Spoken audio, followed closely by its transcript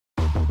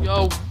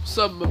Yo, what's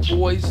up, my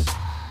boys?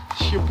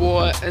 It's your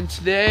boy, and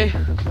today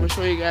I'm gonna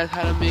show you guys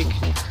how to make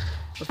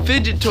a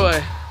fidget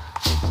toy.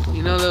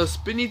 You know those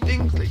spinny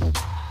things, like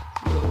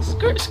little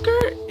skirt?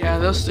 Yeah,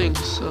 those things.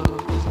 So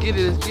let's get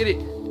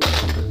it.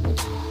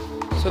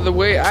 So the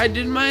way I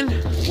did mine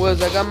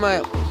was I got my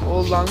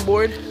old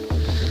longboard.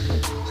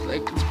 It's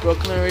like it's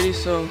broken already,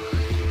 so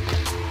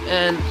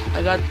and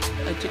I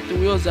took the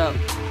wheels out.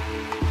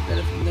 Got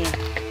it from there.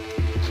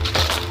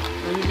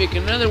 Let me make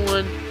another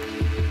one.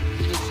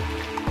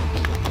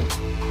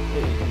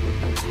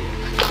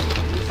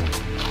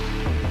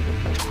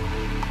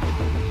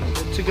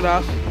 I took it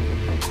off. So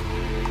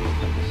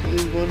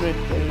there's one right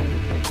there.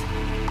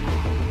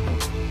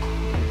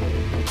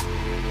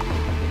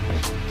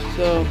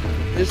 So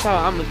this is how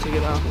I'm gonna take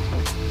it off.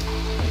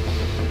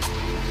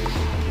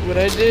 What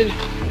I did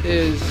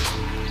is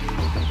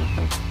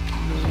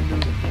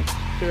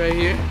right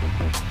here,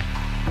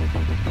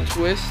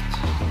 twist,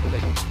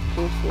 like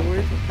pull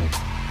forward,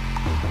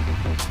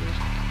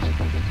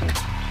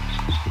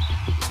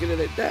 get it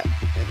like that,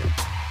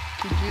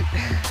 and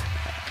then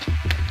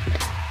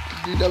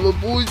do that, little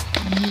boy.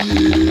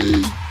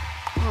 Yeah.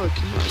 Oh,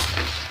 come on.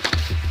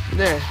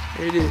 There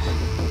it is.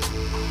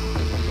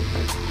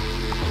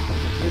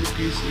 Really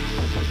greasy.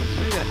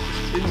 Look at that. It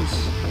spins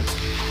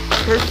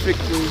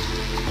perfectly.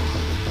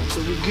 So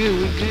we're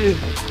good.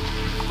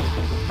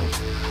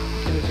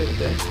 Get it right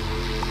there.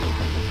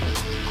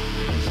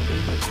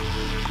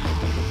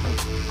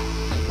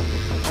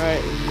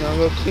 Alright, now I'll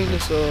go clean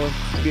this, so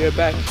I'll be right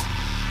back.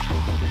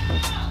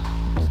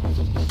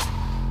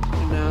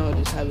 And now I'll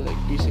just have it like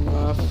greasing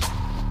off.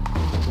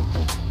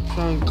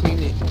 Try and clean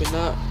it, but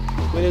not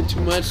wet it too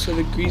much so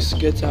the grease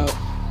gets out.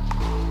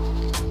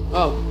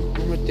 Oh,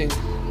 one more thing.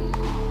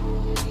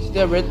 See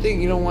that red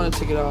thing? You don't want to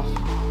take it off.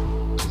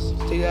 Just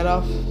take that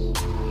off.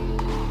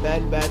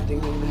 Bad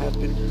things are gonna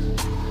happen.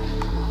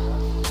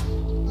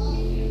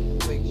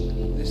 Like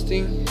this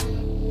thing.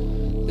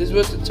 This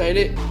was to tight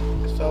it.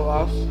 It fell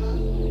off.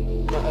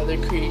 My other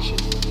creation.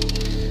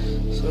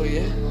 So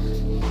yeah.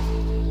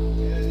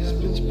 It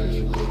spins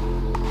perfectly.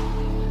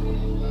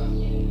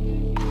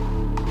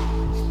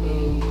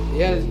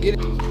 Yeah, let's get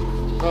it.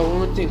 Oh,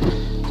 one more thing.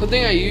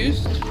 Something I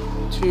used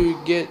to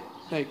get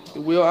like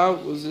the wheel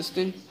out was this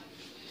thing.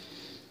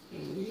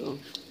 There we go.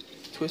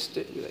 Twist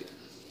it, be like,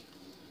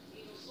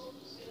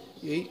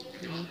 yeet.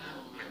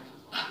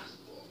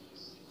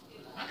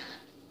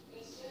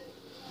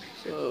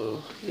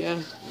 So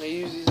yeah, I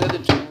use these other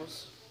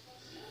tools.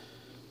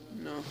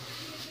 No,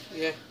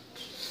 yeah.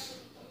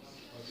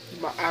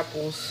 My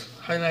apples,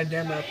 highlight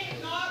damn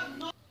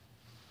apple.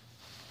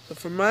 So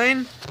for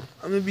mine,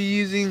 I'm gonna be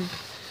using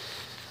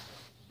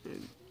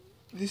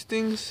these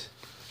things,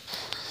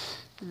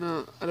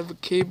 out of a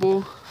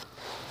cable.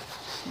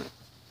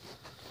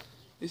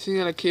 This thing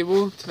out of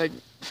cable to like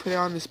put it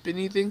on the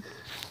spinny thing.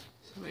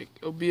 So like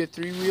it'll be a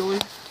 3-wheeler.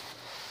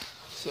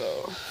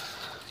 So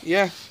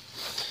yeah,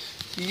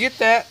 you get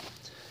that.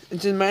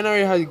 And since mine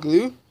already has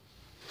glue,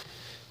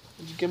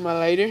 I just get my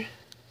lighter,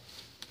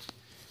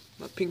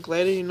 my pink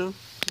lighter, you know,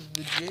 it's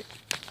legit.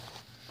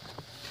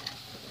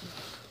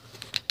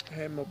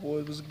 Hey, my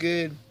boy, was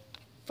good.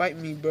 Fight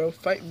me, bro.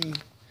 Fight me.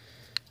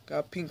 Got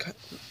a pink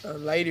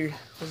lighter.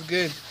 Was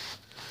good.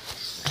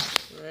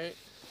 Alright.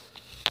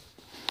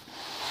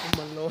 Oh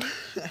my lord.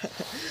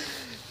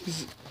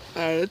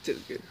 Alright, that's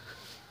it. Good.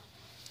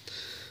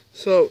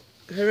 So,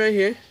 right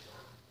here,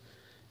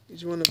 you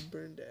just want to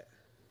burn that.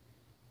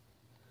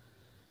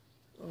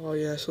 Oh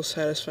yeah, so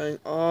satisfying.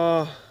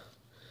 Oh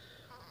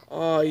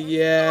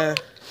yeah.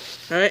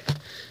 Alright.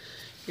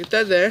 Get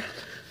that there.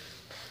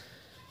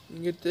 You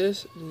get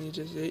this, and you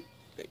just like,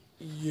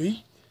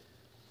 yeet.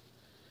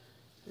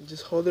 And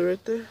just hold it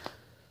right there.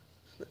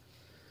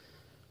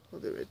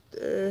 Hold it right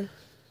there.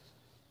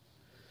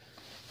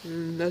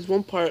 And that's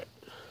one part.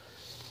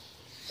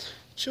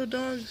 Chill,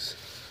 dogs.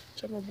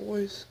 Chill, my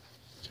boys.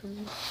 Chill.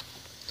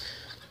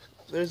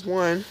 There's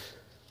one.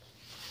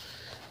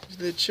 Just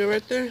let it chill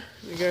right there.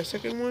 We got a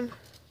second one.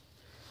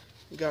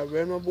 We got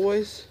red, my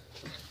boys.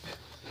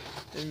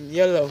 And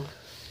yellow.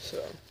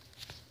 So.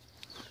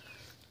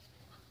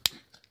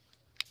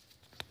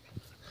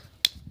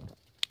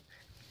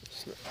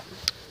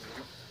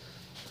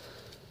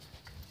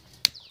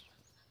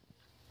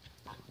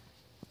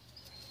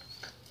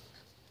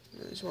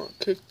 I just want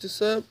to cook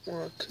this up,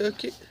 want to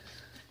cook it,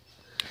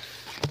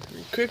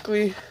 and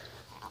quickly,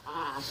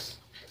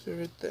 put it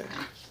right there.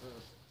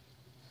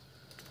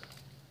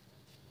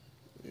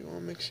 You want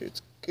to make sure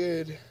it's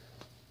good.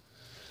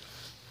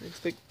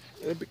 Looks like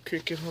a little bit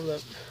crooked, hold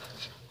up.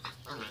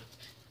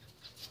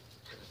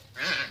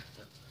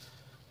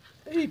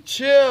 Hey,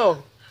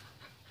 chill!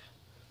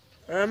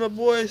 Alright, my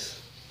boys.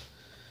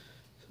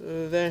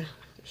 So there's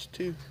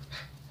two.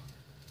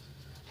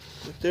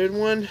 The third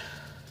one.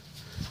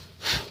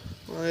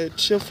 I'll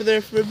chill for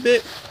there for a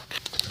bit.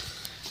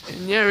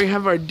 And yeah, we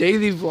have our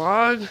daily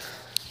vlog.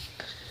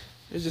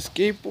 There's a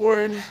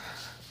skateboard.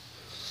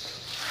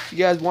 If you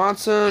guys want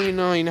some, you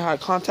know how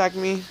to contact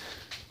me.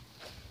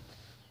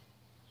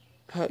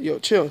 Yo,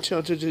 chill.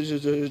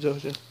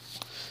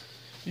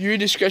 Your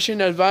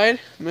discretion advised.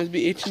 Must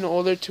be 18 or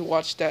older to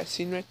watch that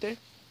scene right there.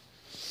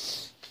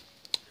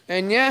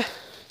 And yeah,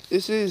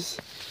 this is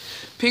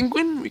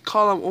Penguin. We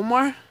call him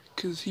Omar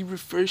because he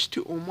refers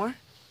to Omar.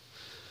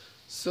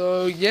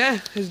 So yeah,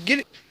 let's get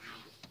it.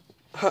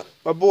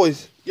 My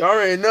boys, y'all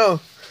already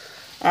know.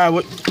 Alright,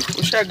 what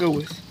should I go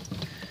with?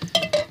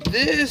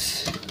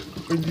 This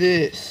or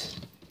this?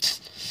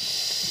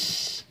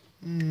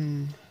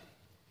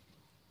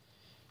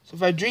 So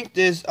if I drink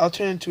this, I'll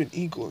turn into an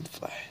eagle and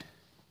fly.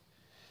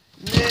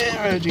 Nah, I'd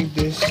rather drink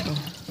this.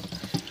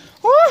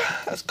 Woo,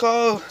 that's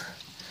cold.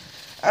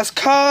 That's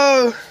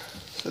cold.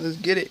 So let's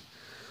get it.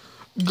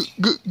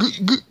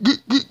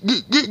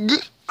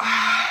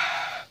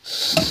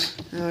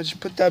 Now just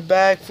put that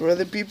back for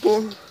other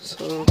people.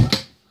 So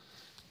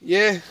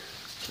yeah,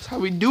 that's how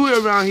we do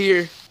it around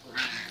here.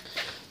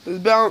 It's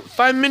about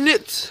 5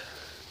 minutes.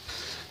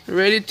 We're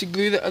ready to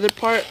glue the other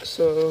part.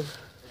 So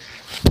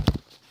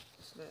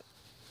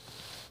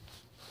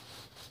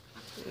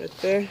right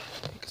there, you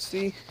can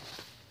see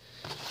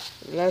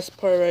the last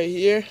part right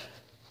here.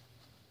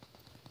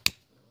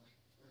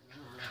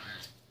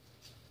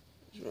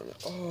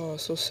 Oh,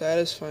 so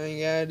satisfying,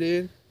 yeah,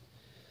 dude.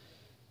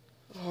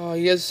 Oh,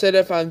 you guys said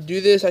if I do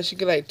this, I should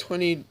get like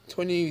 20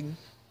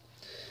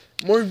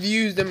 more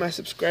views than my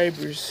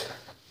subscribers.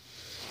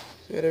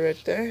 Got it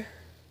right there.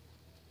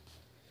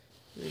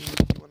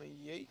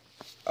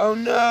 Oh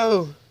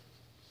no!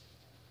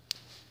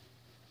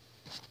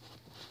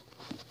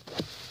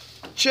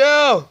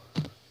 Chill!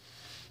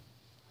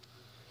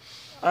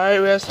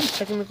 Alright, we have some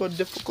technical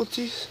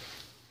difficulties.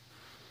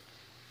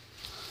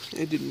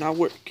 It did not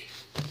work.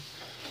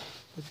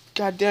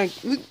 God dang.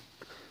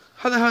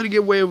 How the hell did it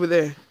get way over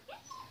there?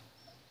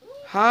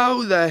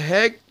 How the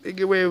heck did it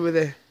get way over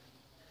there?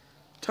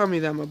 Tell me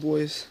that, my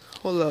boys.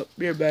 Hold up.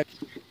 Be right back.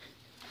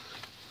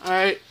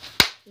 Alright.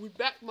 We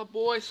back, my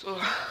boys. So,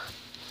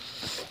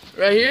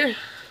 right here.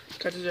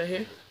 Cut this right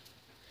here.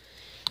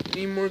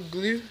 Need more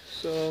glue.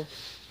 So,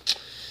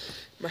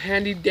 my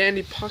handy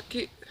dandy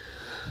pocket.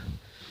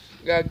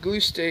 Got a glue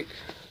stick.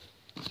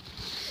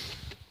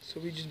 So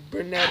we just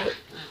burn that up.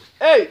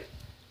 Hey!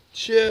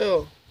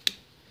 Chill.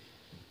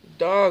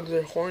 Dogs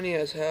are horny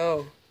as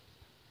hell.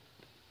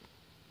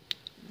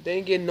 They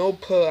ain't get no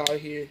pull out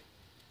here.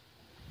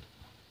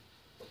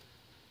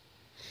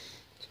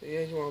 So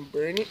yeah, you want to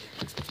burn it.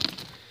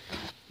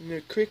 And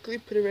then quickly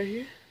put it right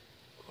here.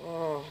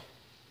 Oh.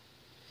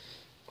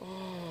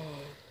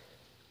 Oh.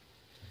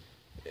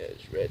 Yeah,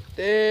 it's right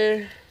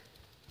there.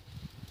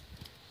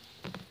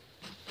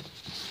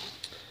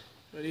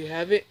 Already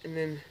have it. And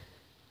then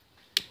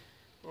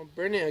I'll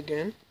burn it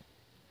again.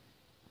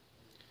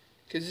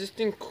 Because this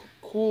thing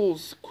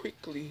cools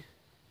quickly.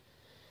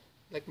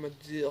 Like my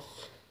dill.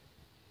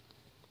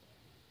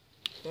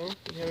 So,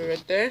 you have it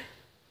right there.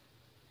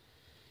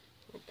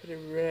 I'll put it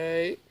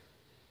right.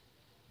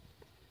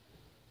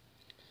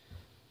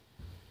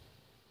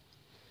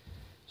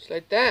 Just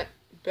like that.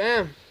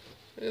 Bam.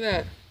 Look at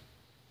that.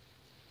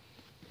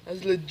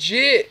 That's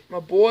legit, my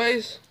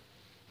boys.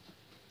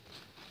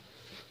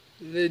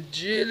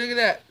 Legit. Look at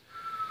that.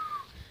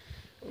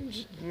 I'm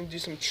just gonna do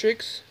some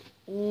tricks.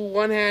 Ooh,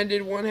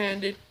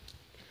 one-handed.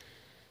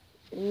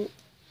 Ooh,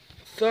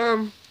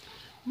 thumb.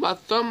 My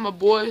thumb, my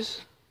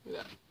boys. Look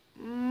at that.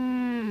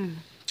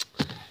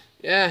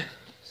 Yeah,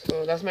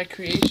 so that's my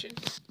creation.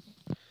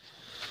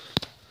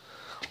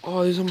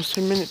 Oh, there's almost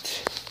 10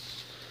 minutes.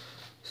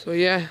 So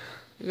yeah,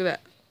 look at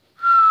that.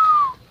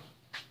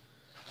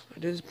 Where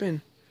did it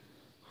spin?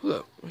 Hold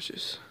up, watch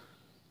this.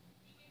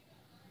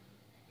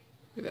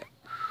 Look at that.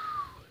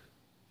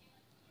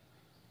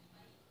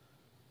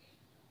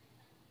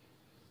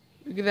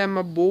 Look at that,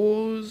 my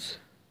boys.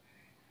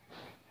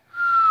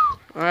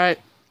 Alright.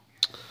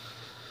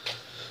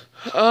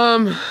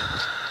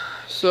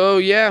 So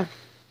yeah.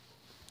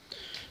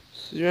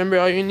 So remember,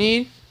 all you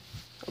need: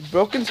 a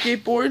broken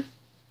skateboard,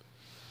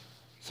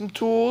 some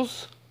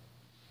tools,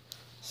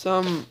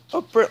 some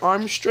upper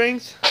arm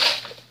strength,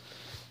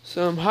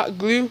 some hot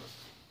glue.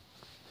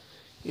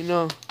 You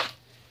know.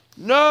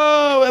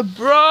 No, it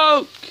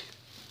broke.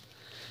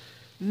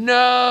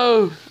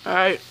 No.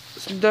 Alright,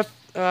 some stuff.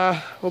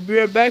 We'll be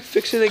right back,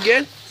 fix it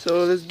again.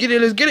 So let's get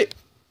it.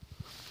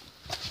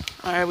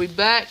 Alright, we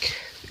back.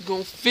 We're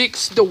gonna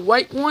fix the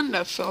white one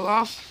that fell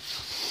off.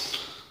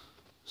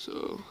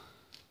 So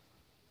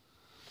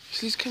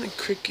she's kind of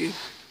crooked.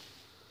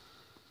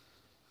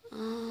 I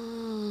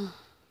don't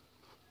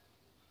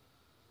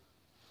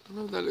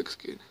know if that looks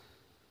good.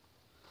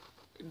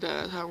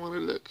 That's how I want to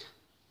look.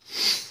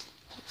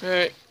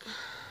 Alright.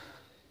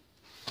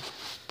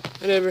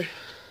 Whatever.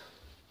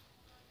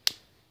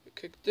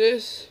 Cook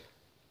this.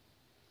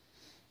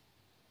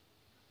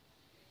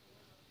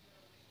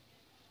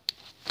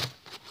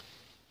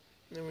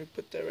 And then we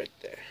put that right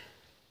there.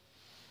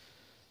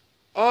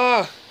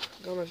 Ah!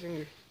 Got my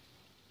finger.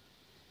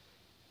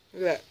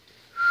 Look at that.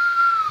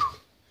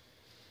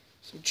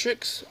 Some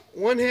tricks.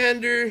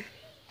 One-hander.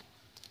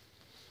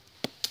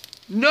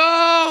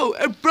 No!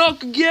 It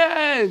broke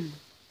again!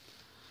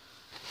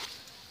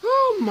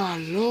 Oh my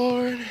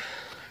lord.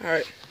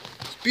 Alright.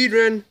 Let's speed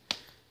run.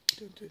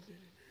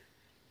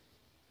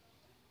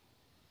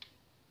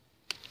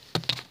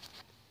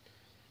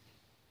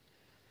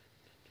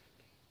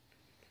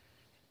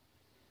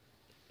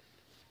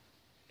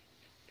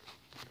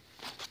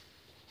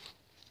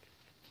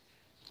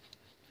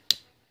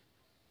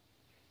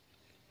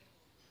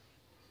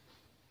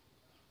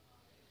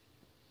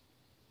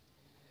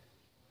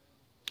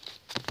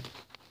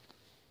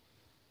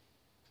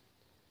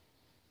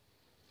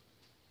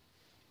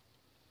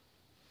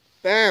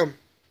 Bam!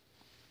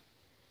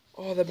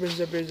 Oh, that burns,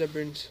 that burns, that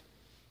burns.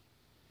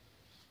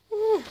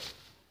 Ooh.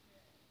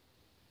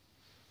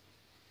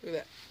 Look at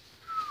that.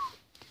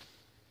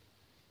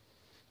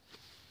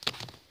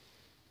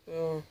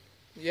 So,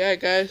 yeah,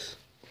 guys.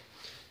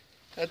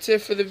 That's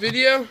it for the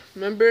video.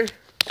 Remember,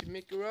 to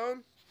make your own,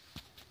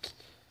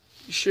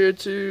 be sure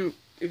to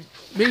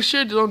make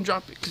sure to don't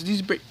drop it, because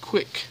these break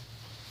quick.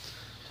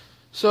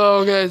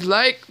 So, guys,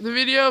 like the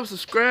video,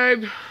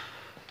 subscribe,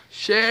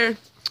 share.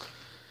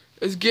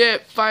 Let's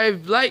get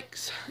 5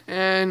 likes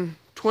and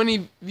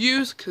 20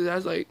 views, because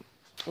that's like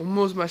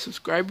almost my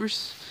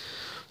subscribers.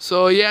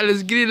 So yeah,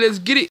 let's get it, let's get it.